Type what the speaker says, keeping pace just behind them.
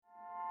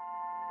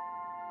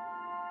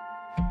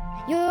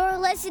You're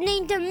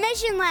listening to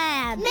Mission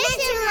Lab.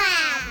 Mission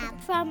Lab.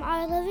 From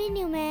Arlovie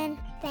Newman,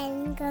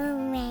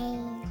 Bengal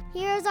Rain.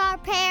 Here's our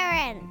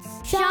parents,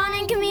 Sean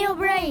and Camille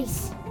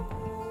Brace.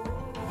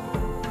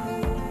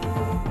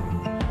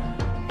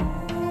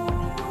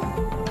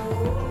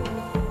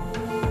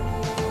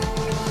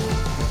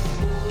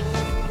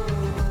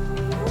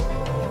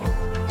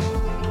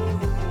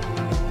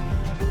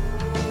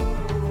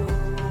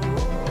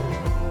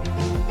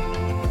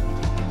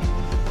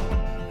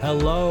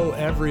 Hello,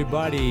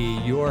 everybody.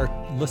 You're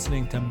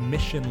listening to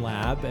Mission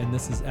Lab, and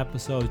this is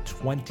episode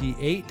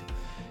 28.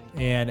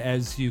 And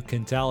as you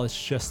can tell,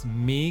 it's just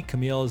me.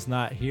 Camille is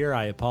not here.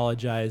 I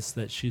apologize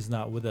that she's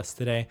not with us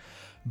today.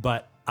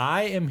 But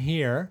I am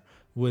here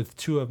with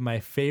two of my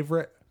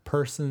favorite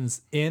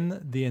persons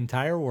in the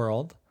entire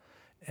world,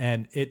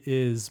 and it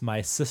is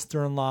my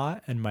sister-in-law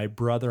and my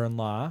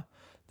brother-in-law.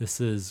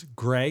 This is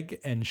Greg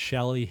and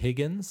Shelly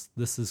Higgins.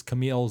 This is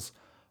Camille's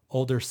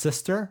older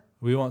sister.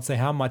 We won't say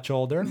how much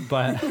older,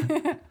 but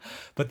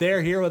but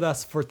they're here with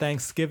us for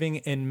Thanksgiving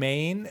in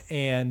Maine.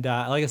 And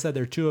like I said,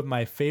 they're two of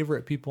my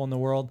favorite people in the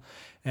world,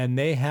 and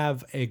they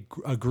have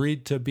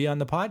agreed to be on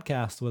the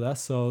podcast with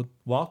us. So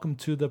welcome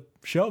to the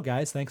show,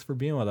 guys. Thanks for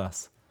being with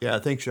us. Yeah,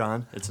 thanks,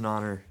 Sean. It's an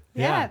honor.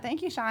 Yeah,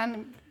 thank you,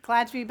 Sean.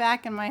 Glad to be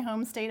back in my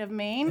home state of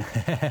Maine.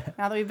 Now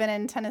that we've been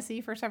in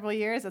Tennessee for several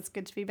years, it's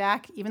good to be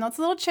back. Even though it's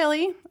a little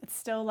chilly, it's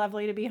still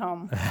lovely to be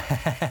home.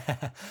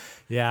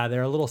 Yeah,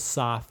 they're a little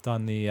soft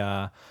on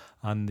the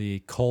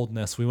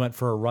coldness. We went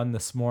for a run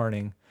this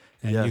morning,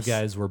 and You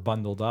guys were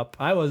bundled up.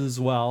 I was as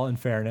well, in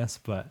fairness,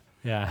 but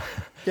yeah.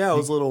 Yeah, it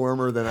was a little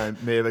warmer than I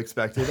may have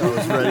expected. I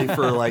was ready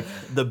for like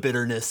the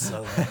bitterness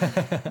of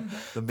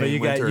the Maine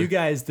winter. You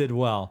guys did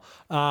well.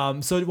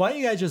 So why don't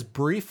you guys just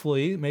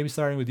briefly, maybe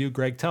starting with you,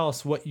 Greg, tell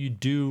us what you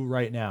do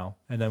right now,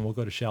 and then we'll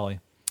go to Shelly.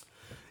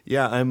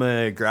 Yeah, I'm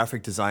a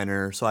graphic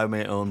designer, so I have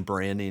my own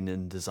branding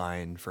and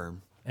design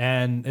firm.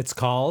 And it's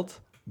called?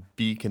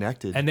 Be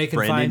Connected. And they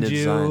can find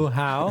you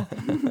how?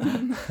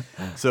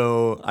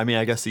 So, I mean,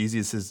 I guess the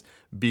easiest is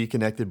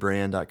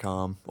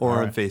beconnectedbrand.com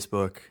or on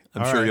Facebook.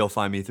 I'm sure you'll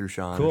find me through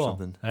Sean or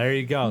something. There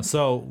you go.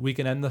 So we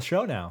can end the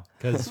show now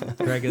because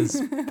Greg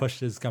has pushed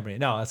his company.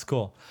 No, that's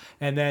cool.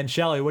 And then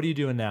Shelly, what are you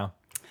doing now?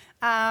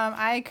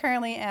 I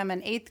currently am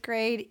an 8th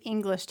grade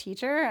English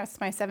teacher. It's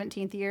my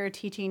 17th year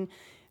teaching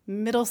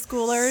middle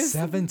schoolers.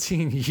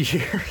 17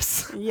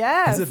 years?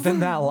 Yes. Has it been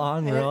that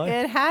long, really?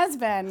 It has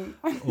been.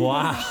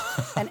 Wow.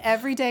 And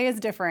every day is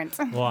different.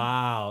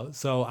 Wow.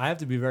 So I have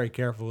to be very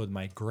careful with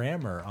my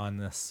grammar on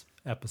this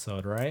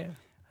episode, right?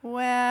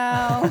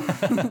 Well,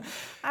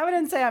 I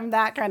wouldn't say I'm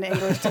that kind of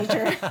English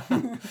teacher.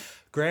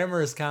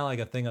 Grammar is kind of like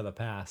a thing of the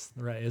past,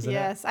 right? Isn't it?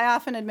 Yes. I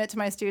often admit to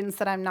my students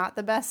that I'm not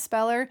the best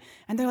speller.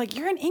 And they're like,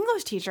 you're an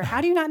English teacher. How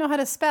do you not know how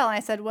to spell? And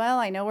I said, well,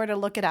 I know where to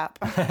look it up.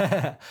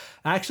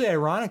 Actually,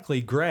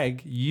 ironically,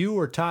 Greg, you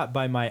were taught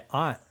by my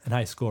aunt in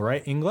high school,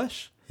 right?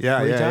 English?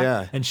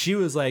 Yeah. And she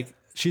was like,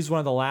 she's one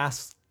of the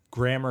last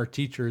grammar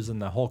teachers in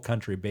the whole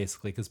country,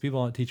 basically, because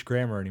people don't teach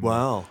grammar anymore.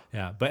 Wow.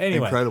 Yeah. But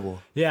anyway.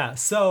 Incredible. Yeah.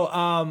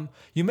 So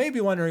you may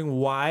be wondering,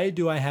 why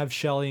do I have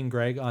Shelly and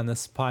Greg on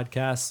this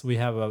podcast? We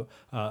have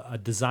a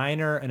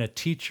designer and a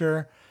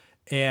teacher.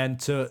 And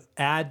to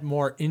add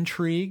more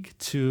intrigue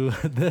to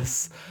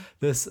this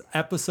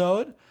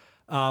episode,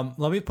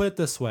 let me put it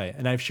this way,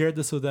 and I've shared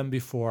this with them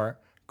before.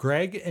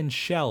 Greg and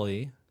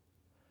Shelly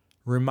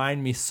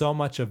remind me so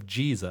much of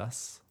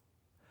Jesus,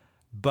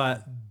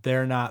 but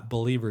they're not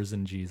believers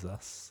in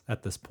Jesus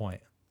at this point.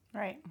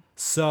 Right.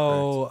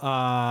 So,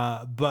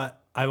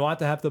 but I want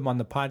to have them on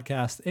the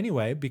podcast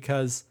anyway,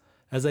 because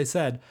as I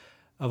said,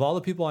 of all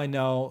the people I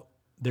know,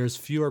 there's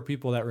fewer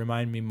people that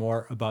remind me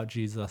more about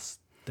Jesus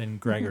than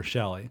Greg or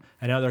Shelly.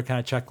 I know they're kind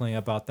of chuckling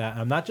about that.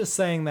 And I'm not just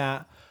saying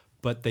that,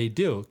 but they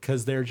do,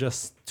 because they're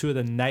just two of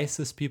the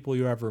nicest people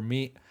you ever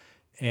meet.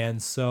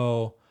 And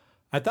so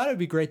I thought it'd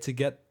be great to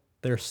get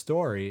their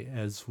story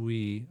as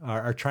we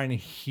are trying to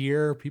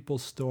hear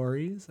people's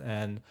stories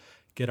and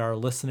get our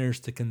listeners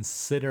to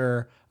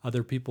consider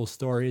other people's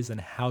stories and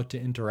how to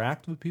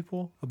interact with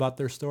people about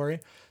their story.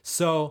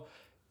 So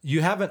you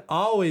haven't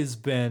always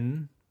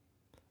been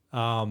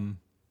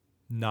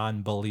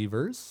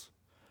non-believers,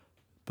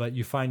 but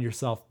you find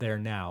yourself there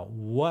now.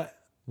 What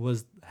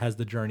has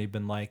the journey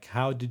been like?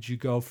 How did you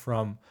go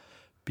from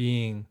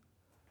being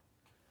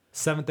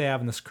Seventh-day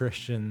Adventist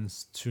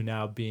Christians to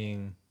now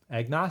being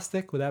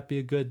agnostic? Would that be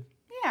a good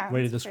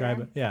way to describe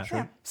it? Yeah.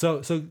 Sure.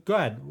 So go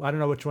ahead. I don't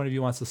know which one of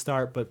you wants to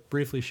start, but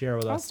briefly share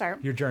with us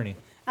your journey.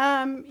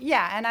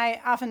 Yeah, and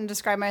I often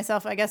describe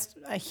myself, I guess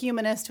a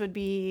humanist would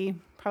be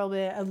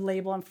probably a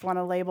label, if you want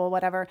to label,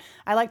 whatever.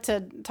 I like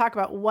to talk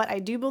about what I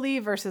do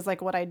believe versus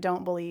like what I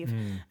don't believe.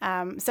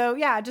 So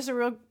yeah, just a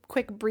real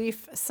quick,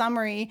 brief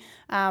summary.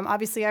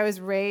 Obviously, I was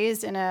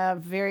raised in a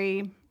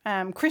very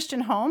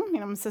Christian home.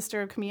 My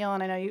sister Camille,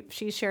 and I know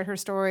she shared her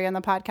story on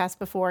the podcast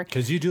before.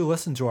 Because you do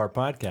listen to our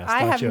podcast,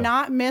 I don't have you?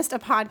 not missed a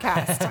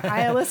podcast.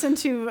 I listen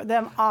to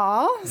them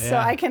all, so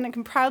I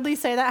can proudly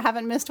say that I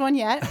haven't missed one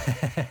yet.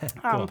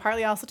 Cool.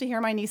 Partly also to hear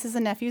my nieces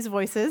and nephews'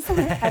 voices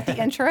at the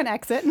intro and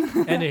exit.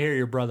 And to hear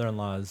your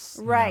brother-in-law's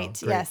Right.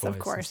 great Yes, voice of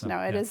and course. stuff. No,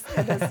 it Yeah. is.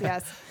 It is.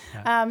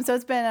 Yes. So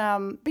it's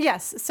been, but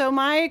yes. So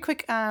my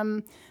quick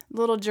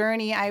little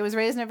journey, I was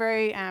raised in a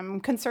very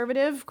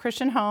conservative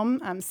Christian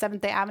home,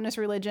 Seventh-day Adventist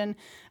religion.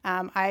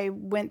 I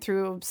went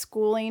through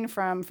schooling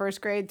from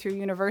first grade through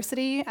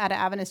university at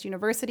Adventist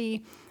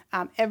University.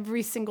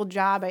 Every single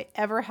job I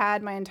ever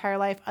had my entire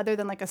life, other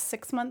than like a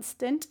 6-month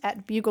stint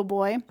at Bugle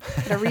Boy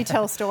at a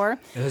retail store.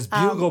 It was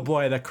Bugle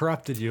Boy that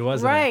corrupted you,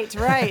 wasn't it?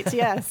 Right,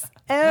 yes.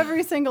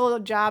 Every single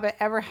job I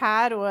ever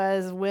had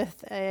was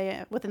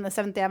within the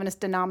Seventh-day Adventist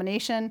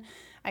denomination.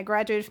 I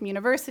graduated from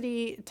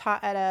university,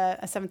 taught at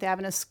a Seventh-day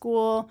Adventist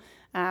school,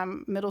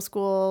 middle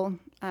school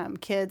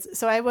kids.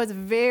 So I was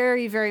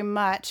very, very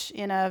much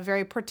in a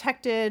very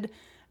protected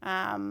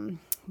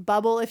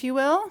bubble, if you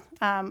will.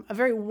 A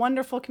very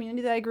wonderful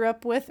community that I grew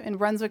up with in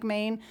Brunswick,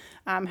 Maine.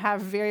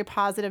 Have very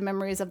positive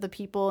memories of the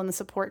people and the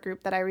support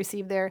group that I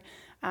received there.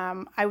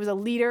 I was a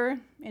leader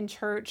in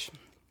church.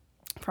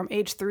 From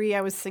age 3,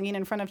 I was singing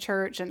in front of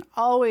church and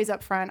always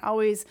up front,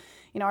 always,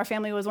 our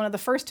family was one of the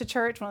first to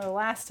church, one of the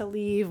last to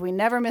leave. We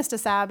never missed a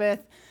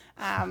Sabbath.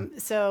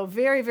 So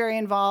very, very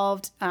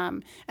involved.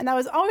 And that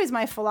was always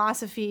my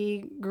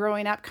philosophy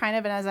growing up kind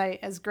of. And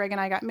as Greg and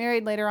I got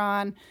married later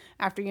on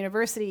after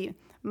university,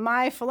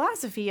 my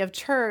philosophy of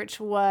church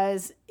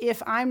was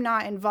if I'm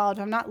not involved,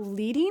 if I'm not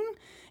leading,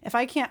 if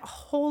I can't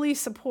wholly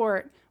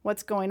support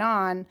what's going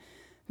on,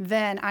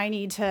 then I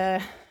need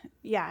to...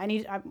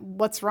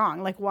 what's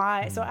wrong? Like,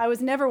 why? So I was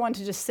never one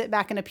to just sit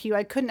back in a pew.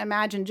 I couldn't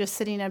imagine just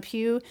sitting in a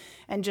pew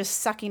and just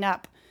sucking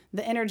up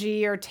the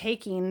energy or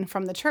taking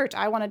from the church.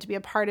 I wanted to be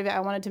a part of it. I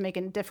wanted to make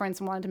a difference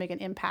and wanted to make an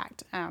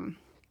impact.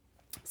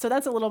 So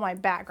that's a little my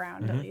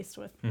background, at least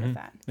with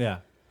that. Yeah.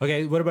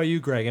 Okay. What about you,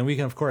 Greg? And we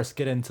can, of course,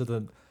 get into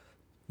the,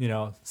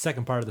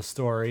 second part of the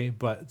story,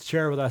 but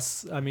share with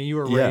us. I mean, you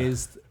were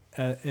raised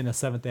in a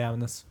Seventh-day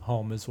Adventist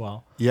home as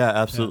well. Yeah,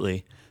 absolutely.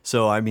 Yeah.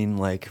 So, I mean,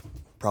 like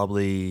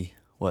probably...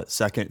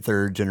 second,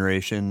 third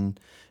generation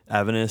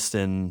Adventist,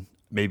 and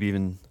maybe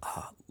even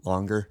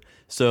longer.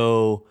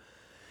 So,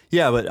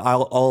 yeah, but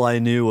all I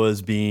knew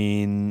was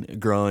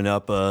growing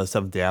up a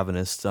Seventh-day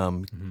Adventist,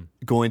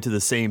 going to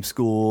the same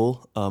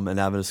school, an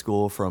Adventist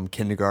school from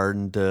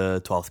kindergarten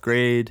to 12th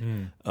grade,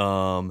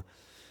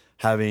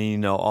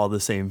 having all the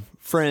same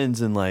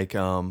friends and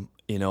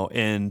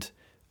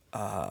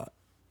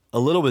a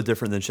little bit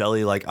different than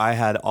Shelley. Like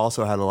I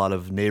also had a lot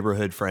of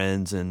neighborhood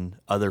friends and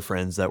other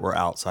friends that were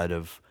outside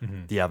of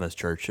the Adventist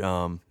church.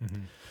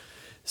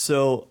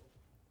 So,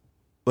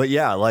 but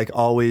yeah, like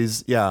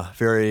always,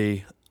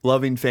 very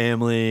loving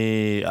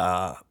family.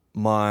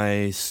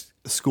 My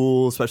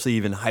school, especially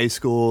even high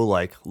school,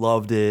 like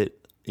loved it,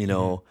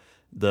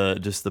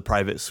 the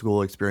private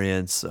school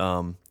experience,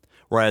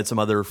 where I had some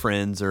other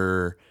friends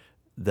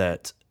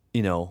that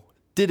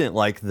didn't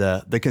like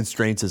the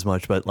constraints as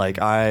much, but like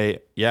I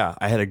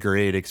had a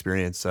great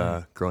experience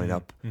growing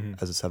up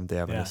as a Seventh-day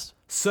Adventist.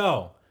 Yeah.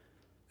 So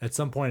at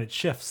some point it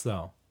shifts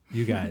though,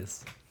 you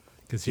guys,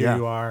 because here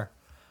you are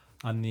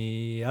on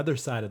the other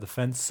side of the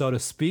fence, so to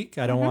speak.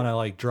 I don't want to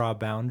like draw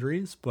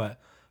boundaries,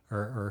 but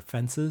or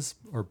fences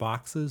or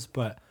boxes,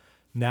 but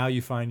now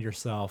you find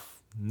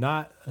yourself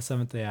not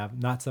Seventh-day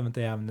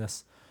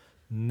Adventist,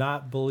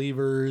 not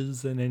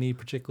believers in any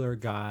particular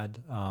God.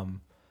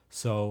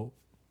 So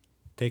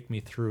take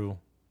me through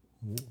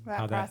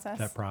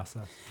that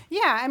process.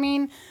 Yeah, I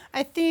mean,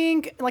 I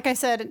think, like I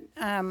said,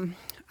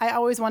 I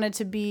always wanted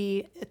to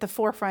be at the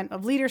forefront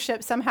of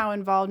leadership, somehow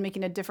involved,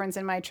 making a difference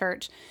in my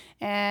church.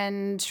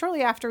 And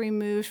shortly after we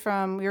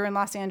were in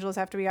Los Angeles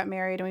after we got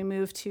married, and we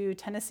moved to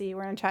Tennessee.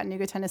 We're in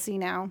Chattanooga, Tennessee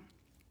now.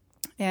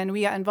 And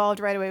we got involved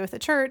right away with the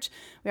church.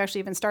 We actually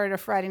even started a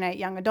Friday night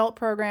young adult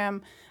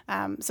program.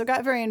 So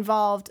got very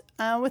involved.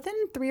 Within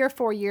 3 or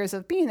 4 years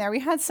of being there, we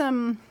had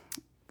some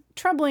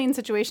troubling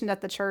situations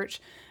at the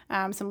church,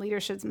 some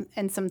leaderships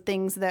and some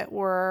things that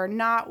were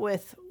not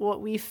with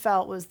what we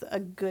felt was a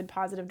good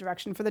positive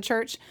direction for the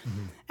church.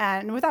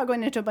 And without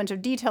going into a bunch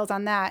of details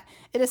on that,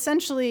 it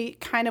essentially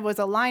kind of was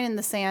a line in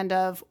the sand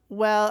of,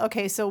 well,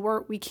 okay, so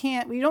we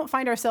don't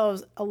find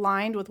ourselves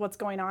aligned with what's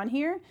going on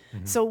here.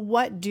 So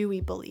what do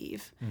we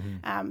believe?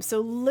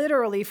 So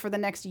literally for the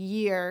next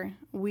year,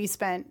 we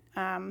spent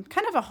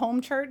kind of a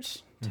home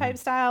church type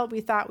style.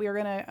 We thought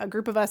a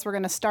group of us were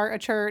going to start a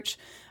church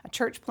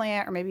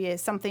plant, or maybe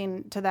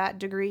something to that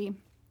degree.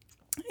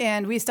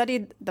 And we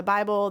studied the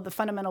Bible, the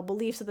fundamental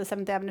beliefs of the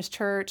Seventh-day Adventist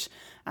Church,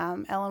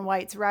 Ellen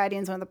White's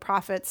writings, one of the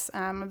prophets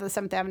of the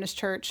Seventh-day Adventist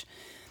Church,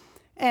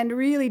 and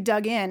really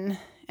dug in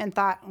and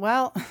thought,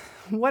 well,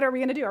 what are we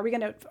going to do? Are we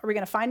going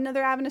to find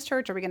another Adventist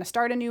church? Are we going to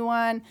start a new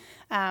one?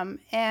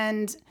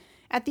 And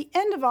at the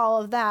end of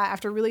all of that,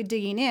 after really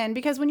digging in,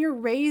 because when you're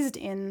raised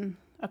in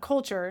a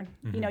culture,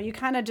 you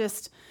kind of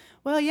just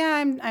well,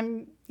 yeah,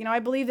 I'm I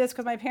believe this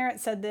because my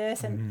parents said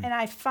this. And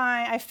I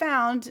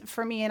found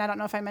for me, and I don't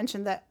know if I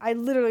mentioned that I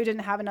literally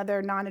didn't have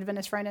another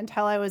non-Adventist friend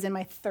until I was in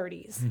my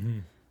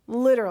 30s.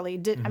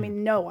 Literally I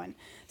mean, no one.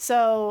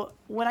 So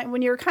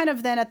when you're kind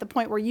of then at the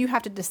point where you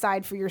have to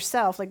decide for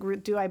yourself, like,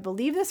 do I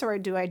believe this or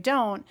do I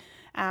don't?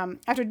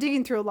 After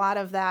digging through a lot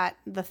of that,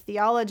 the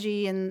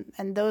theology and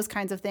those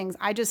kinds of things,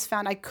 I just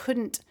found I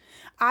couldn't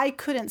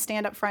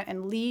stand up front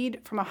and lead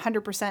from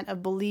 100%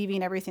 of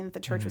believing everything that the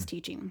church was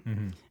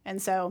teaching.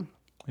 And so,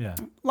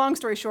 long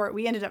story short,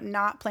 we ended up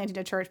not planting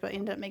a church, but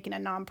ended up making a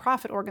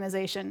nonprofit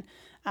organization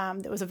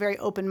that was a very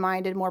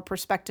open-minded, more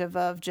perspective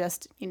of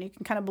just, you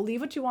can kind of believe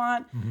what you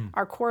want.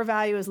 Our core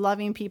value is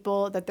loving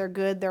people, that they're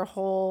good, they're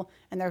whole,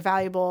 and they're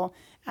valuable.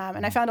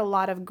 And I found a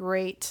lot of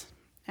great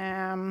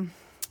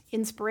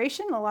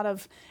inspiration,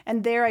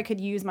 and there I could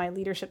use my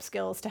leadership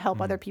skills to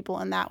help other people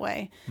in that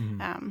way.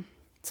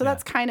 So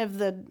that's kind of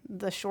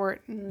the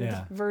short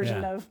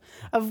version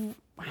of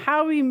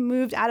how we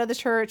moved out of the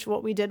church,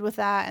 what we did with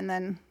that, and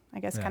then I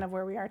guess kind of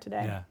where we are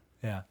today.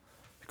 Yeah.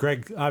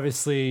 Greg,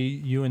 obviously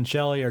you and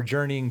Shelley are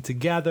journeying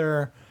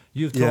together.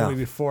 You've told me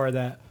before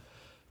that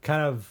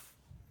kind of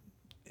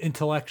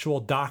intellectual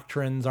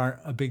doctrines aren't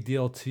a big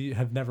deal to you,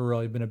 have never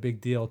really been a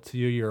big deal to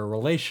you. You're a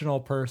relational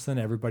person.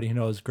 Everybody who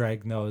knows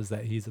Greg knows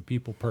that he's a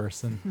people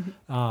person.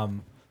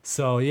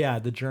 So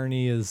the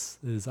journey is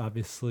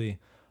obviously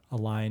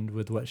aligned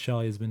with what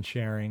Shelley has been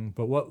sharing.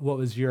 But what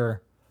was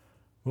your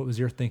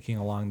thinking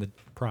along the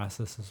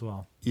process as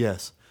well?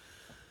 Yes.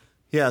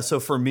 Yeah. So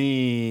for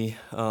me,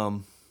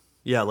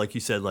 like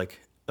you said,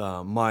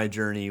 my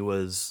journey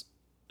was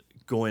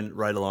going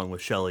right along with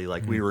Shelley.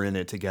 Like we were in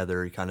it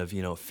together, kind of,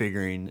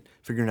 figuring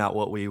out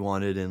what we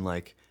wanted and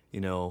what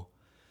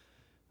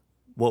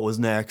was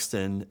next.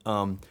 And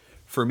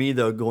for me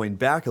though, going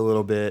back a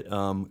little bit,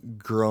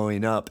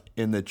 growing up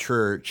in the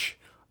church,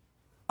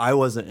 I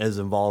wasn't as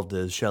involved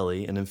as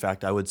Shelley. And in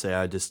fact, I would say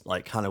I just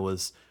kind of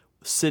was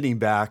sitting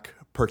back,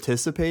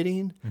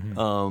 participating,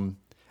 and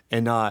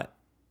not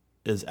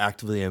as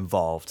actively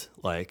involved.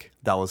 Like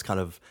that was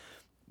kind of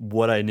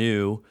what I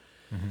knew.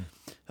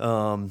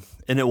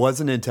 And it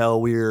wasn't until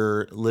we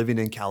were living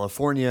in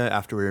California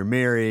after we were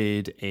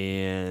married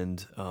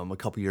and a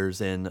couple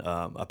years in,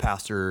 a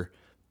pastor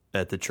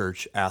at the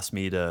church asked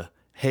me to,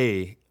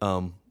 hey,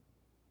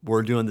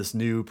 we're doing this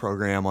new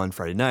program on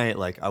Friday night.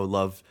 Like, I would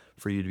love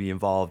for you to be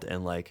involved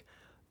and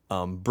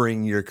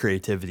bring your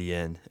creativity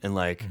in.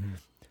 And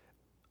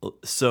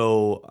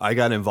so I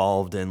got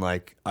involved and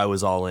I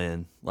was all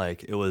in.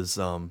 It was,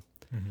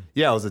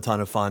 it was a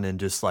ton of fun and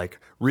just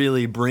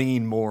really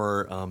bringing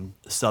more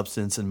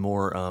substance and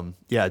more,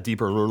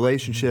 deeper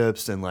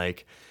relationships and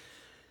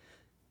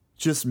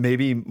just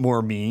maybe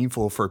more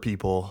meaningful for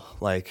people,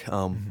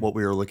 what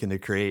we were looking to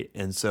create.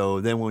 And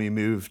so then when we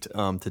moved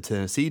to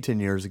Tennessee 10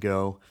 years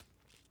ago,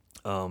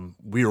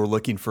 we were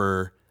looking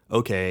for,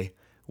 okay,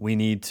 we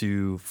need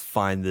to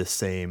find this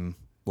same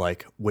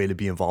way to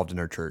be involved in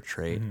our church,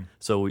 right?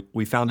 So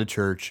we found a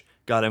church,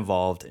 got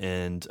involved,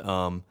 and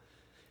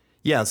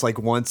it's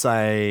once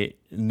I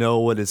know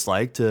what it's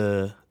like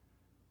to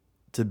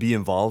be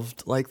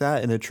involved like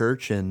that in a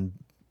church and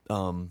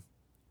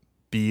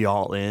be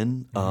all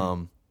in,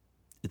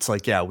 it's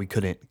we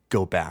couldn't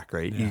go back,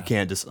 right? You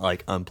can't just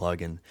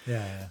unplug and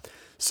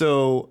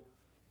So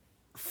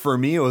for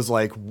me, it was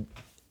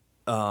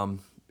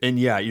and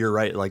you're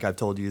right. I've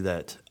told you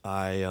that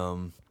I,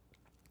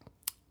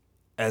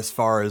 as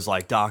far as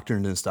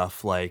doctrine and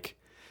stuff,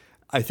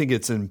 I think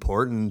it's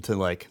important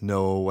to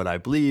know what I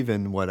believe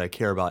and what I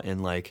care about.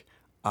 And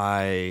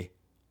I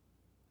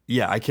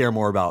care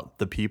more about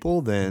the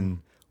people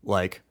than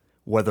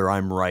whether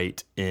I'm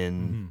right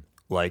in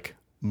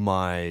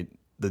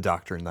the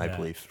doctrine I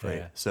believe. Right.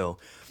 Yeah.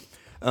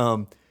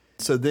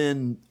 So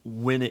then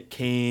when it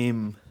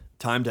came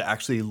time to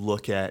actually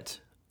look at,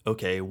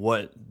 okay,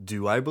 what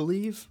do I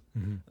believe?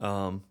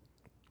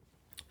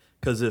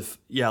 Because if,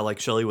 like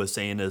Shelley was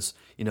saying, is,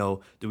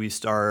 do we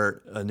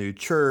start a new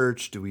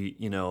church? Do we,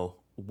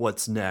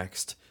 what's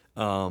next?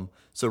 So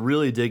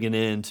really digging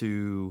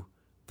into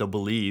the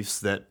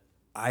beliefs that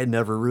I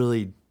never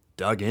really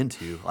dug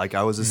into.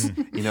 I was just,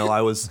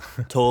 I was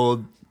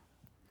told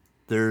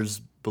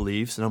there's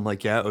beliefs and I'm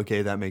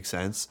okay, that makes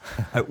sense.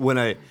 When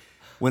I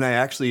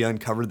actually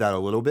uncovered that a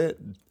little bit,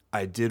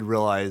 I did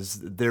realize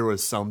there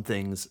was some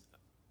things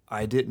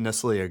I didn't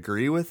necessarily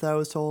agree with that I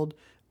was told,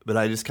 but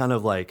I just kind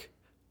of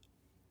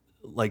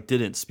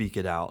didn't speak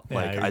it out.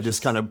 I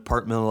just kind of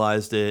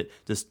compartmentalized it,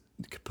 just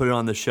put it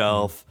on the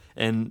shelf,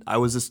 and I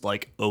was just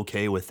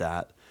okay with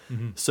that.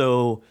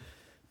 So,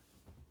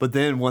 but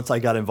then once I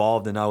got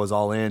involved and I was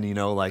all in,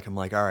 I'm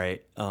all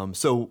right.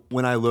 So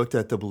when I looked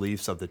at the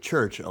beliefs of the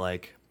church,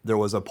 there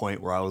was a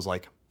point where I was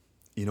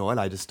you know what,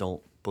 I just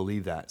don't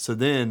believe that. So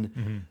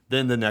then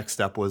the next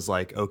step was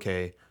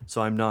okay,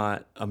 so I'm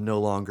no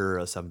longer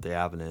a Seventh-day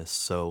Adventist.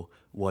 So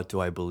what do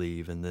I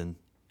believe? And then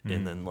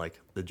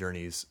the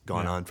journey's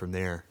gone on from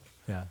there.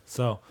 Yeah.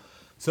 So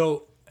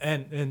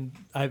and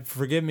I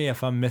forgive me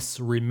if I'm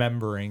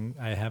misremembering.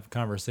 I have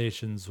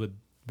conversations with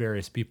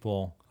various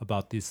people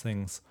about these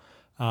things.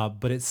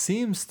 But it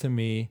seems to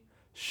me,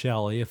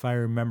 Shelley, if I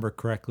remember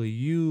correctly,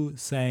 you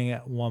saying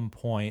at one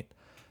point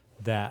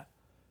that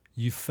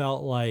you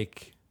felt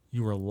like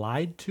you were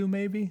lied to,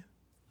 maybe?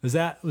 Was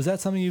that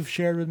something you've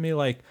shared with me?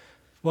 Like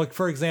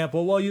for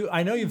example,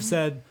 I know you've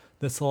said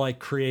this whole like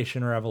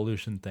creation or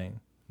evolution thing.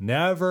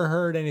 Never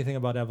heard anything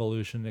about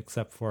evolution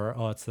except for,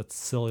 it's that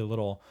silly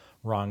little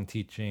wrong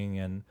teaching.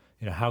 And,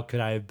 how could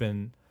I have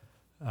been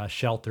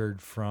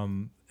sheltered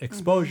from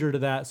exposure to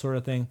that sort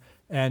of thing?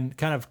 And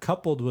kind of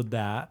coupled with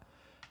that,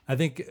 I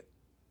think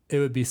it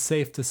would be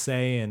safe to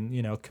say, and,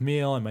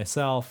 Camille and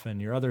myself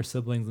and your other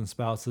siblings and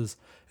spouses,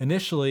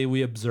 initially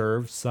we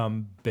observed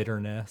some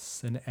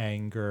bitterness and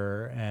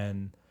anger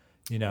and,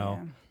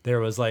 there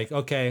was like,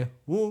 okay,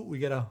 we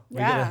gotta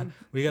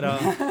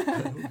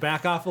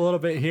back off a little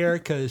bit here,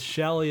 because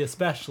Shelley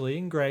especially,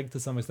 and Greg to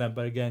some extent,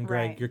 but again,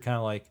 Greg, You're kind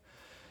of like,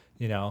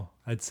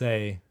 I'd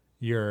say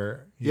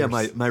you're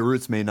my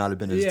roots may not have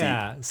been as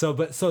deep.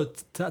 So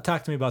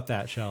talk to me about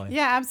that, Shelley.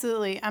 Yeah,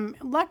 absolutely.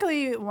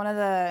 Luckily,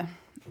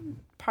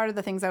 part of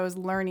the things I was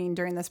learning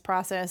during this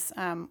process,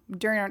 when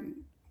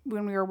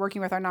we were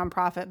working with our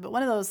nonprofit, but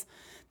one of those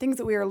things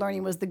that we were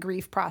learning was the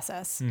grief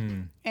process.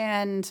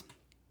 And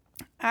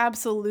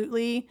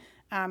absolutely,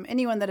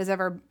 anyone that has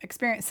ever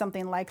experienced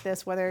something like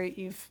this, whether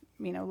you've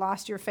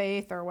lost your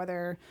faith or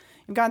whether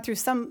you've gone through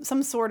some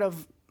sort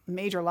of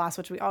major loss,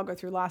 which we all go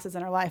through losses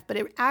in our life, but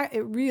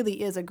it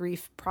really is a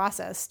grief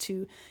process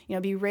to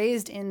be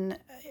raised in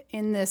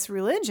this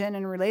religion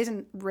and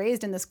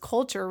raised in this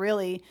culture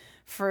really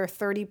for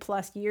 30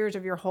 plus years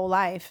of your whole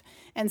life.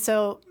 And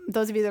so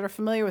those of you that are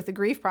familiar with the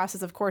grief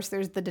process, of course,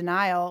 there's the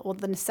denial. Well,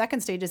 the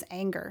second stage is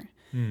anger.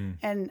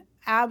 And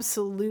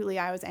absolutely,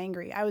 I was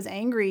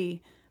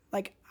angry.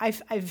 Like I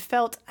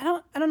felt, I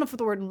don't know if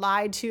the word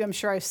lied to, I'm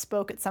sure I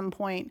spoke at some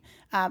point.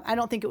 I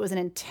don't think it was an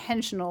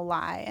intentional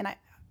lie. And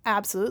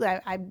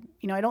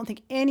I don't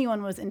think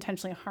anyone was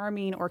intentionally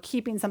harming or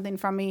keeping something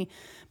from me,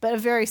 but a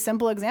very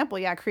simple example.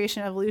 Yeah.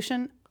 Creation,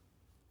 evolution.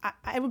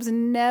 I was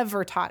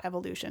never taught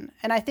evolution.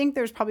 And I think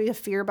there's probably a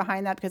fear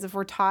behind that, because if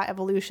we're taught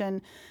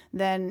evolution,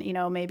 then,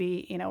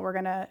 maybe, we're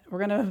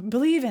going to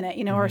believe in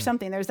it, or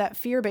something. There's that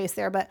fear base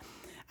there. But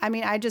I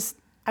mean, I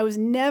was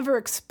never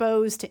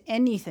exposed to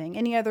anything,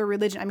 any other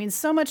religion. I mean,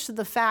 so much to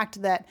the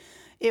fact that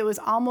it was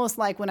almost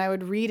like when I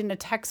would read in a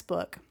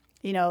textbook,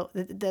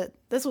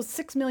 this was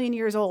 6 million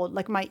years old.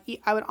 Like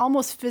I would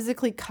almost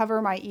physically cover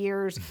my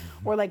ears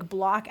or like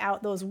block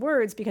out those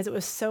words because it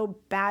was so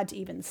bad to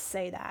even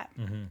say that.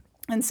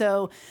 And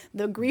so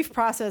the grief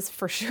process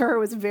for sure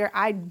was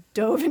I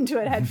dove into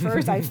it head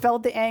first. I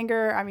felt the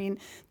anger. I mean,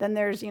 then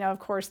there's, of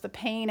course, the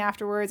pain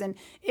afterwards. And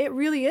it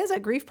really is a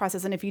grief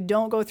process. And if you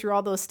don't go through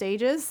all those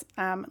stages,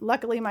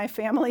 luckily my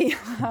family,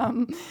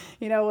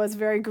 was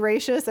very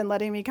gracious in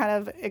letting me kind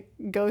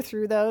of go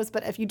through those.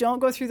 But if you don't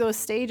go through those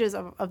stages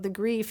of the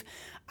grief,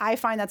 I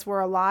find that's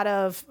where a lot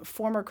of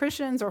former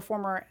Christians or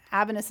former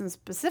Adventists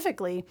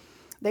specifically,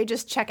 they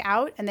just check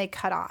out and they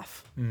cut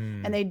off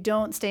and they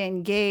don't stay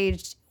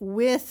engaged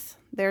with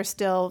their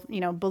still,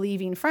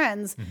 believing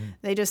friends.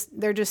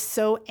 They're just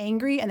so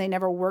angry and they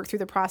never work through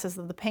the process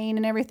of the pain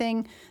and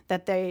everything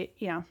that they,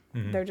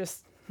 they're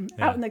just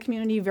out in the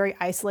community, very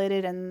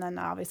isolated. And then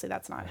obviously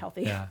that's not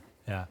healthy.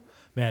 Yeah.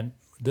 Man,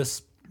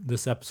 this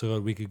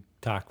episode, we could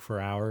talk for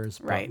hours,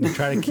 but right. we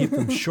try to keep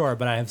them short,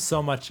 but I have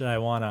so much that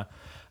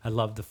I'd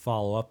love to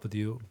follow up with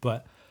you.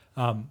 But,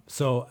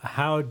 so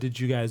how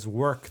did you guys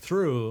work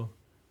through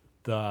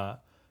the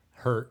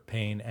hurt,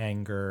 pain,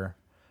 anger?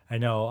 I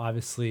know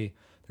obviously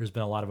there's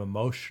been a lot of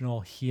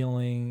emotional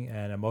healing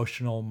and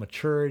emotional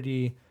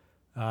maturity.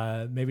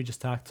 Maybe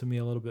just talk to me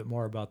a little bit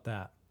more about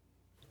that.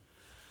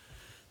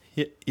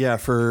 Yeah,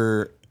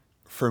 for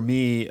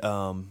me, it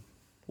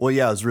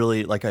was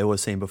really, like I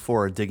was saying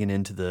before, digging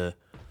into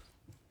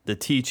the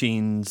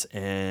teachings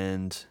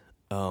and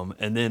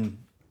then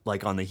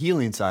like on the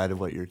healing side of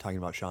what you're talking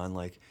about, Sean,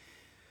 like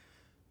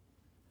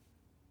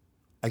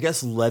I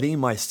guess letting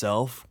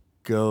myself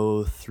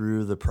go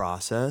through the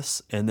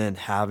process and then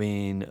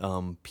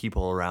having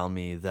people around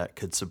me that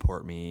could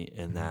support me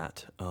in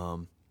that.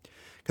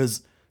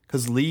 Because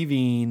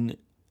leaving,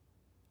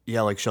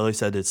 like Shelley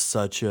said, it's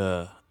such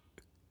a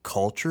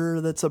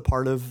culture that's a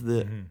part of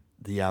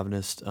the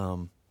Adventist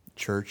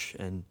church,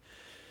 and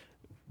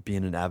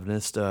being an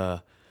Adventist.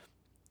 I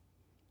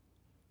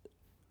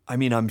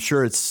mean, I'm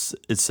sure it's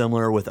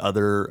similar with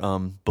other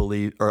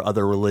belief or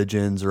other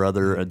religions or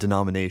other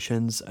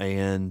denominations,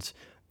 and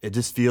it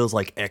just feels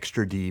like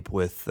extra deep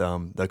with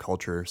the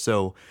culture.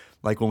 So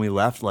like when we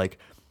left, like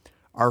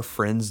our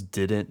friends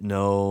didn't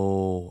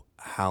know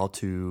how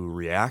to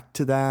react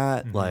to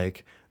that.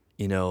 Like,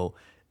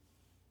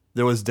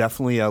 there was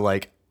definitely a,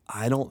 like,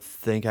 I don't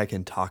think I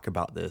can talk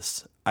about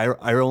this.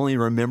 I only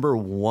remember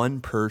one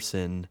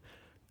person,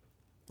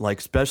 like,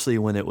 especially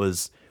when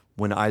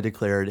I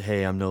declared,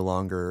 hey, I'm no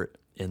longer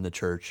in the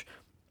church.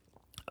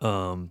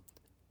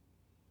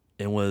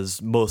 and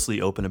was mostly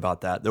open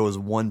about that. There was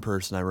one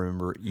person I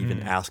remember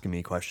even asking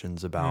me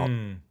questions about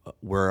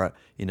where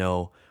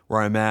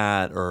I'm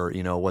at, or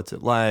what's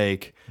it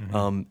like.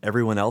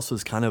 Everyone else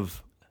was kind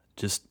of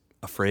just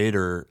afraid,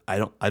 or I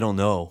don't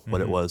know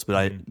what it was,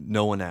 but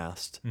no one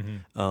asked.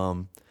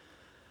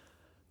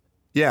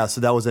 Yeah,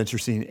 so that was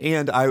interesting,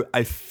 and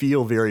I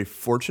feel very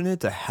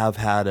fortunate to have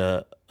had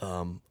a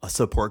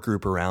support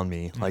group around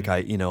me. Like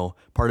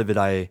part of it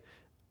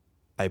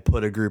I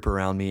put a group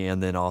around me,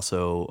 and then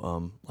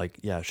also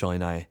Shelly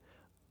and I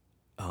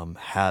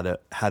had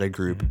a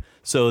group,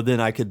 so then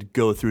I could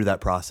go through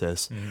that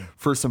process.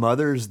 For some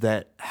others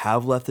that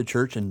have left the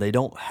church and they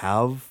don't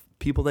have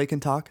people they can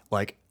talk,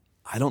 like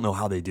I don't know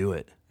how they do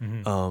it,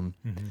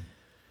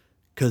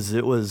 because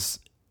it was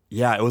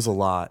a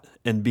lot,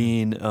 and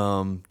being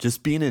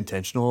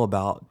intentional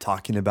about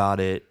talking about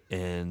it,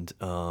 and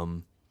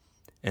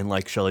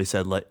like Shelly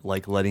said,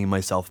 like letting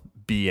myself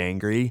be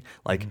angry,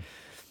 like.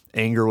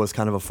 Anger was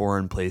kind of a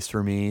foreign place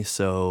for me,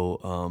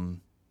 so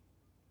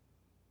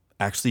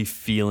actually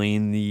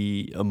feeling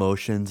the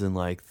emotions and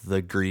like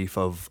the grief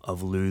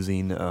of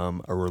losing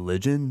a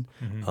religion,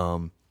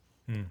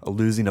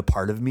 losing a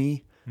part of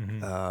me,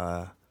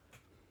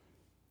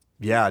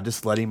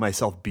 just letting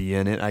myself be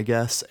in it, I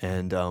guess,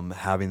 and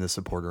having the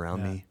support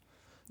around me.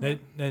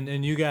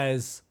 And you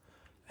guys,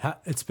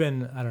 it's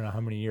been, I don't know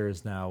how many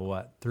years now,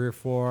 what, 3 or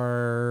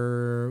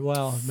 4,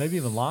 well, maybe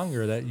even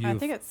longer that you. I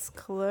think it's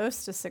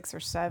close to 6 or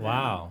 7.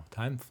 Wow.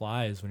 Time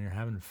flies when you're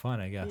having fun,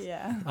 I guess.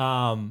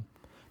 Yeah.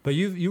 But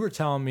you were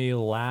telling me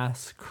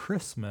last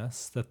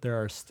Christmas that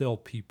there are still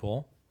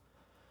people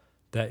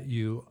that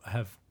you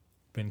have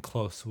been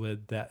close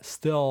with that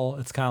still,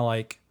 it's kind of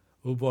like,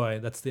 oh boy,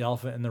 that's the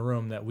elephant in the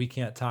room that we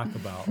can't talk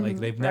about. Like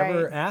they've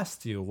never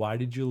asked you, why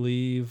did you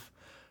leave?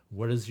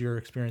 What is your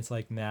experience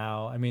like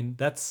now? I mean,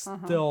 that's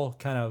still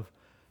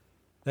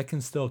that can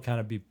still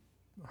kind of be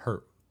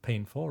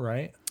painful,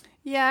 right?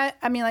 Yeah,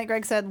 I mean, like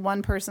Greg said,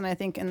 one person, I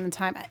think, in the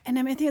time, and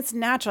I mean, I think it's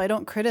natural. I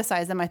don't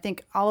criticize them. I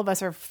think all of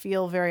us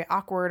feel very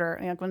awkward, or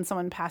when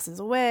someone passes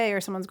away or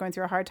someone's going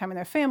through a hard time in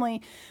their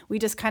family, we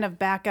just kind of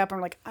back up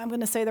and like, I'm going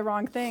to say the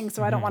wrong thing,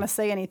 so I don't want to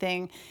say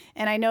anything.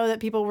 And I know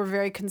that people were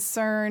very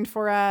concerned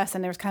for us,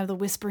 and there was kind of the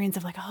whisperings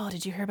of like, oh,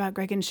 did you hear about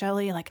Greg and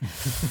Shelly? Like,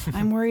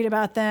 I'm worried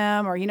about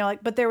them, or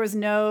but there was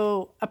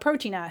no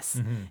approaching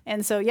us.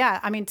 And so, yeah,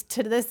 I mean,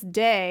 to this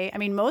day, I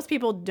mean, most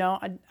people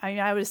don't.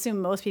 I would assume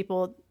most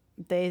people.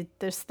 They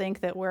just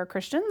think that we're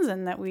Christians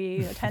and that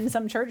we attend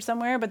some church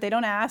somewhere, but they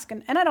don't ask.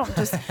 And I don't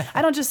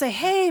just say,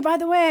 hey, by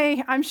the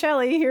way, I'm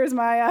Shelly. Here's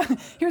my,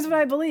 here's what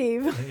I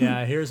believe.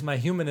 Yeah. Here's my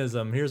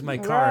humanism. Here's my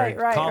card.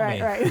 Call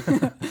me. Right.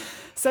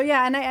 So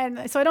yeah.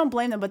 And so I don't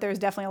blame them, but there's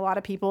definitely a lot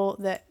of people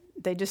that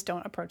they just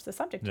don't approach the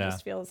subject. It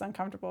just feels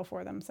uncomfortable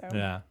for them. So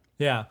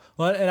yeah.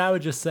 Well, and I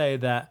would just say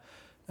that,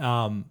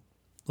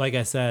 like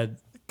I said,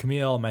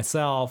 Camille,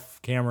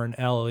 myself, Cameron,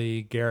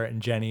 Ellie, Garrett,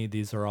 and Jenny,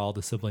 these are all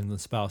the siblings and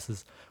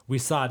spouses. We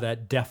saw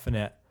that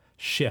definite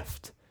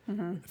shift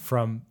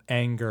from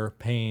anger,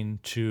 pain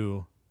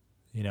to,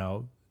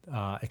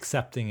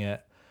 accepting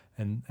it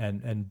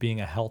and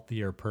being a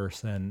healthier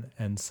person.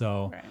 And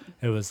so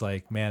it was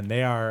like, man,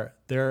 they're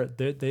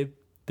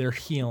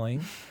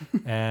healing.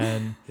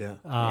 And,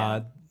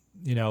 I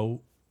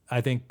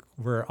think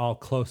we're all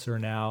closer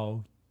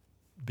now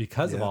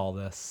because of all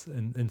this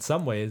in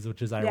some ways,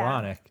 which is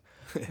ironic.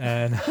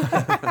 And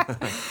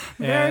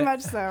very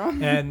much so.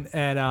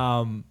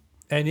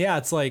 And yeah,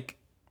 it's like,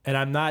 and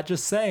I'm not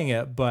just saying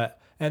it,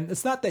 and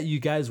it's not that you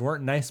guys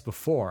weren't nice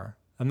before.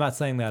 I'm not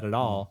saying that at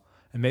all.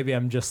 And maybe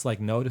I'm just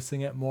like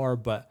noticing it more,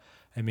 but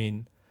I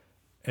mean,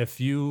 if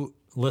you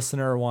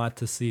listener want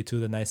to see two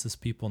of the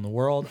nicest people in the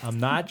world, I'm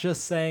not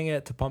just saying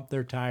it to pump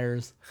their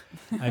tires.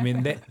 I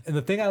mean, and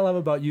the thing I love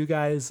about you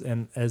guys,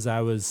 and I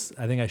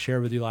think I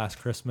shared with you last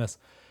Christmas,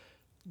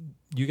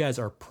 you guys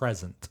are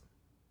present.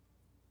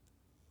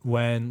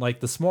 When,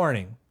 like this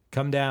morning,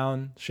 come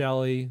down,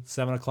 Shelly,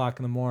 7:00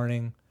 in the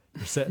morning,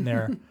 you're sitting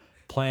there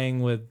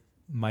playing with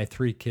my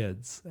 3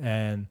 kids,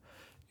 and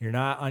you're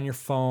not on your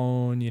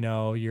phone.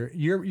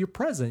 You're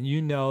present. You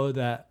know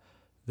that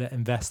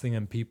investing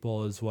in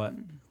people is what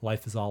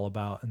life is all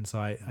about, and so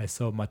I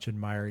so much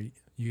admire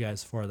you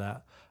guys for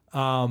that.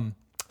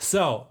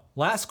 So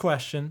last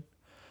question,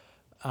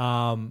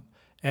 and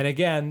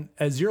again,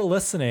 as you're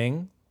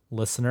listening,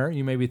 listener,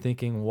 you may be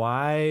thinking,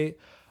 why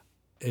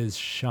is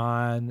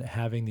Sean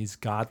having these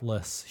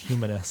godless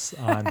humanists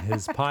on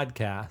his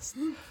podcast?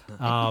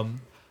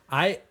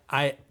 I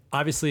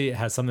obviously it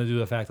has something to do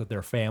with the fact that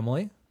they're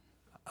family.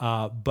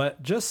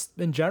 But just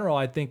in general,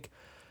 I think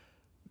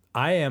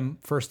I am,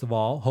 first of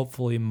all,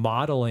 hopefully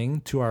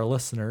modeling to our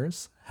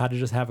listeners how to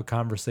just have a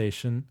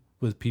conversation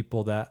with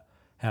people that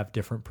have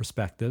different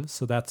perspectives.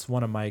 So that's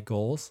one of my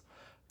goals.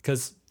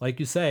 Because like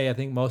you say, I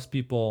think most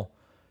people,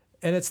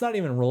 and it's not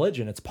even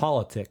religion, it's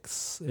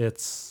politics,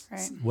 it's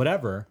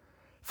whatever,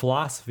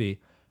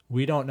 philosophy,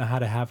 we don't know how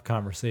to have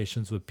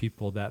conversations with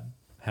people that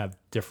have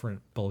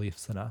different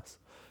beliefs than us.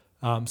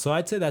 So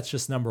I'd say that's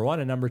just number one.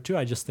 And number two,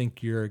 I just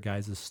think your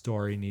guys'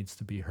 story needs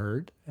to be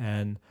heard.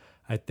 And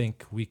I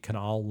think we can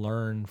all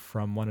learn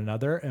from one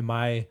another. Am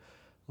I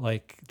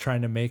like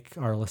trying to make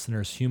our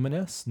listeners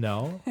humanists?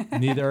 No,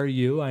 neither are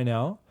you, I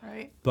know.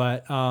 Right.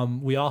 But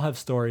we all have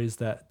stories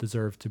that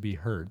deserve to be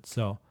heard.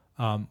 So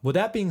with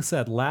that being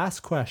said,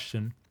 last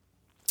question.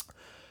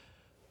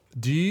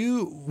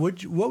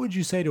 What would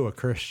you say to a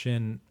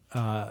Christian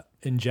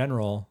in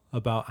general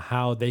about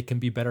how they can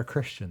be better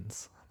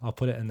Christians? I'll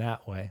put it in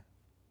that way.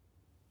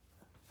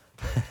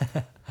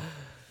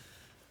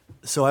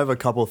 So I have a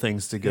couple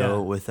things to go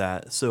Yeah. with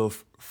that. So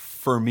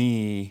for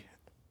me,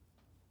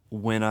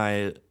 when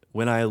I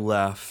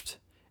left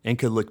and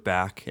could look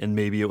back, and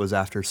maybe it was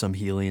after some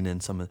healing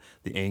and some of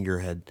the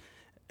anger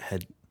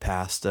had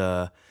passed,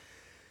 I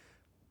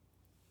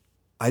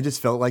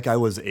just felt like I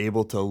was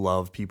able to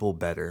love people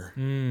better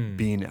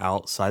being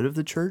outside of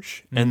the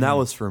church, and that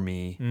was for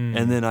me.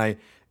 And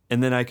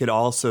then I could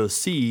also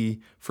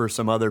see for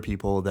some other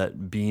people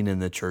that being in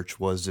the church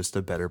was just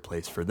a better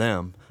place for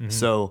them.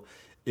 So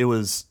it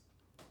was,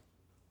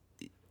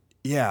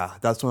 yeah,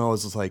 that's when I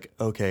was just like,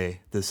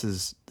 okay,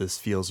 this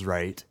feels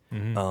right.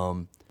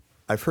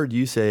 I've heard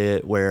you say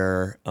it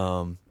where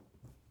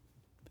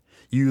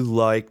you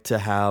like to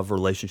have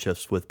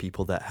relationships with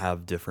people that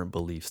have different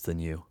beliefs than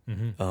you.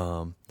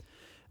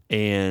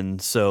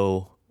 And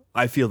so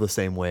I feel the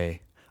same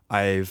way.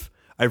 I've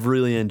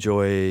really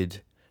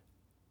enjoyed,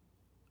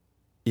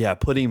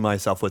 putting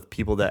myself with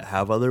people that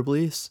have other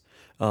beliefs.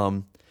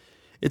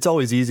 It's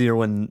always easier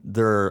when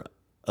they're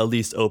at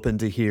least open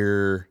to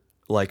hear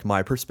like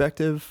my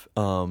perspective.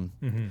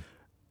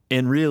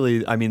 And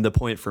really, I mean, the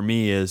point for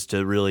me is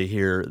to really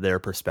hear their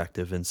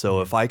perspective. And so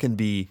if I can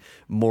be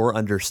more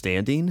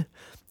understanding,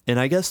 and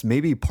I guess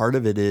maybe part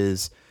of it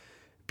is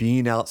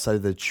being outside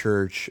of the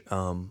church,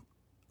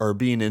 or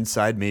being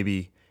inside,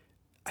 maybe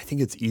I think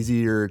it's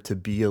easier to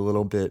be a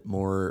little bit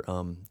more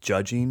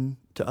judging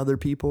to other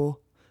people.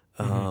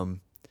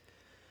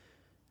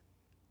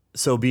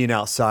 So being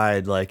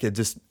outside, like it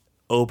just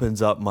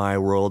opens up my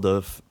world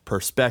of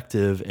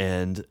perspective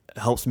and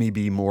helps me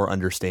be more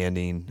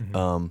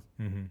understanding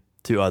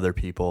to other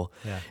people.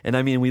 Yeah. And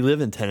I mean, we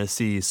live in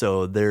Tennessee,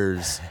 so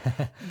there's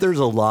a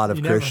lot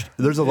of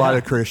there's a lot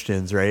of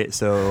Christians, right?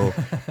 So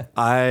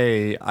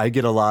I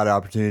get a lot of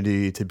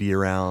opportunity to be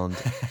around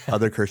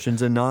other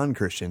Christians and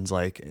non-Christians,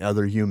 like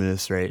other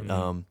humanists, right?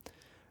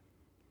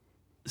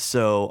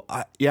 So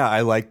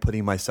I like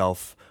putting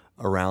myself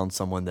around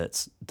someone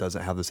that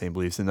doesn't have the same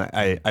beliefs, and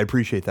I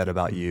appreciate that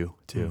about you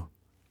too.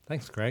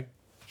 Thanks, Greg.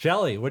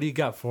 Shelley, what do you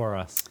got for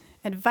us?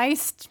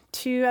 Advice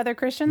to other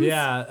Christians?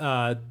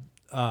 Yeah,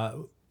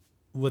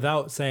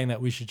 without saying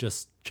that we should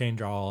just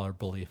change all our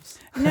beliefs.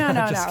 No.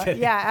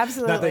 kidding. Yeah,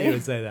 absolutely. Not that you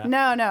would say that. No.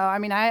 I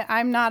mean,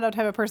 I'm not a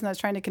type of person that's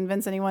trying to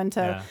convince anyone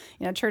to,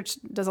 church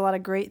does a lot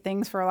of great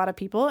things for a lot of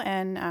people,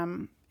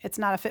 and it's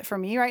not a fit for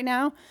me right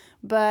now.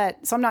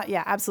 But so I'm not,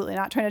 absolutely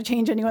not trying to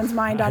change anyone's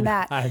mind on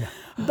that. I know.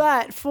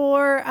 But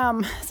for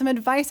some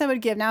advice I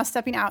would give now,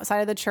 stepping outside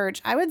of the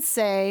church, I would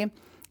say,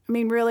 I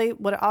mean, really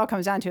what it all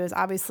comes down to is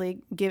obviously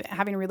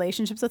having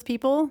relationships with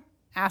people,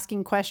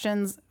 asking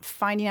questions,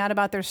 finding out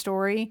about their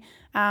story.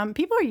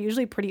 People are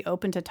usually pretty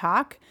open to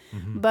talk,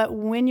 but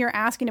when you're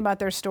asking about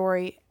their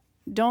story,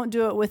 don't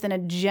do it with an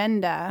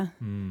agenda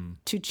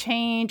to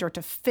change or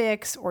to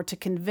fix or to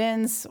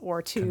convince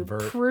or to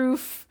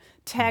proof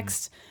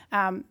text.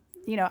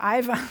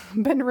 I've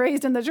been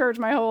raised in the church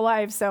my whole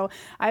life, so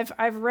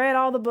I've read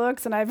all the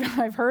books and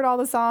I've heard all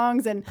the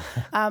songs, and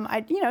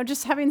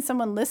just having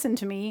someone listen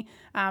to me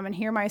and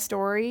hear my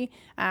story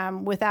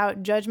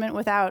without judgment,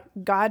 without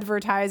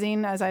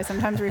Godvertising, as I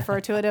sometimes refer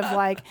to it, of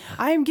like,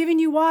 I am giving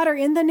you water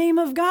in the name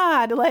of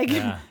God,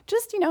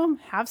 just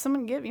have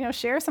someone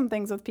share some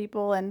things with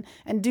people and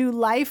do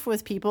life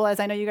with people, as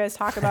I know you guys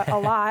talk about a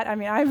lot. I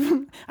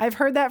mean, I've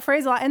heard that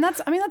phrase a lot, and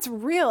that's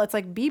real. It's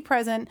like, be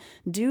present,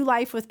 do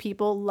life with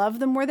people, love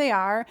them where they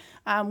are,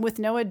 with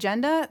no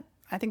agenda.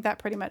 I think that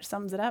pretty much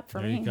sums it up for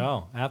me. There you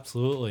go.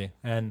 Absolutely.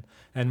 And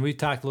we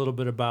talked a little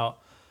bit about,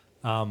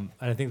 and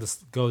I think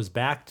this goes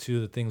back to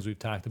the things we've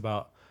talked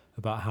about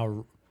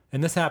how,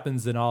 and this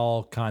happens in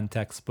all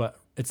contexts, but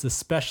it's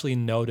especially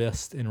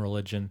noticed in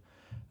religion,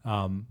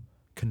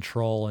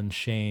 control and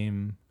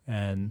shame.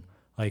 And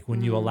like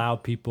when you allow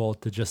people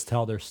to just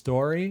tell their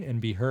story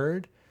and be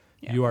heard,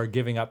 you are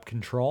giving up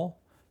control.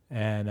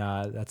 And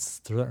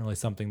that's certainly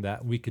something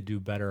that we could do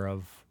better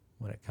of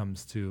when it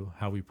comes to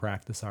how we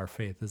practice our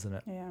faith, isn't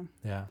it?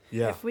 Yeah.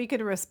 Yeah. If we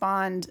could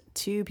respond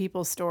to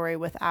people's story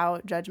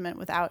without judgment,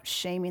 without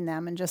shaming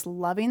them, and just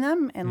loving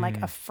them and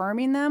like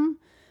affirming them,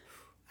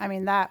 I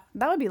mean, that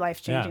would be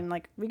life-changing. Yeah.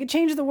 Like, we could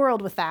change the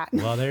world with that.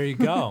 Well, there you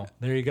go.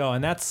 There you go.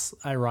 And that's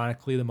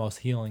ironically the most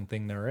healing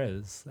thing there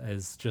is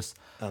just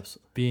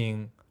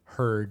being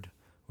heard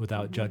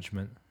without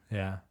judgment.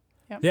 Yeah.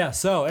 Yep. Yeah.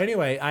 So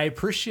anyway, I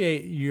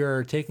appreciate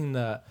your taking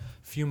the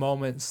few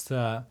moments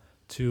to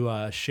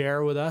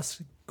share with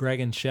us, Greg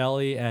and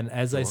Shelley. And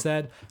as I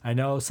said, I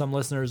know some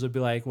listeners would be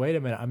like, wait a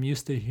minute, I'm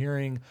used to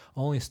hearing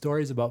only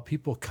stories about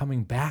people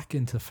coming back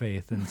into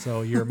faith. And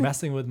so you're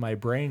messing with my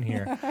brain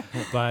here.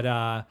 But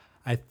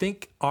I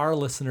think our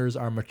listeners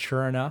are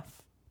mature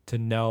enough to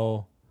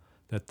know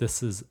that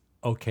this is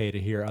okay to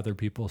hear other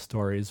people's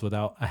stories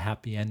without a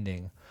happy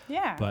ending.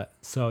 Yeah. But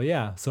so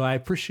I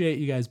appreciate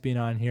you guys being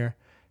on here,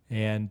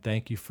 and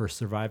thank you for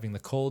surviving the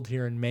cold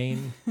here in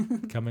Maine,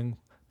 coming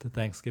to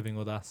Thanksgiving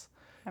with us.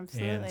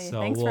 Absolutely. And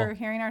so Thanks for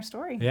hearing our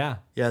story. Yeah.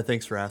 Yeah,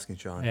 thanks for asking,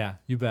 Sean. Yeah,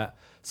 you bet.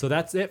 So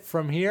that's it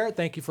from here.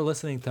 Thank you for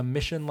listening to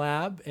Mission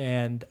Lab,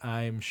 and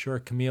I'm sure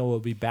Camille will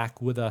be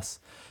back with us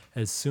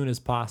as soon as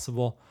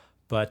possible.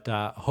 But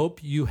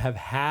hope you have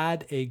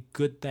had a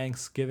good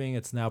Thanksgiving.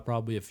 It's now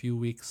probably a few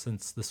weeks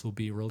since this will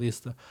be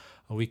released,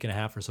 a week and a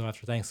half or so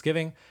after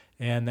Thanksgiving,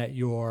 and that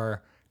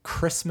your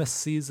Christmas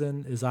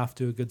season is off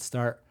to a good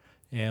start.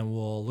 And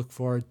we'll look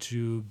forward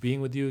to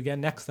being with you again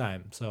next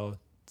time. So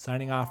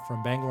signing off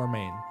from Bangor,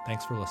 Maine.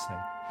 Thanks for listening.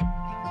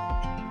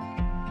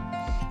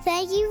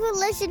 Thank you for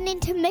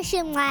listening to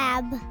Mission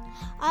Lab.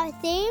 Our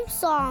theme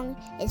song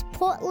is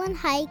Portland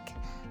Hike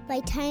by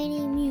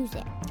Tiny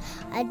Music.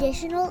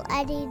 Additional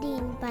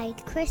editing by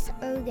Chris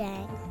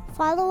Ergang.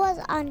 Follow us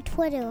on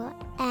Twitter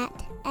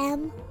at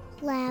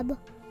MLabPodcast.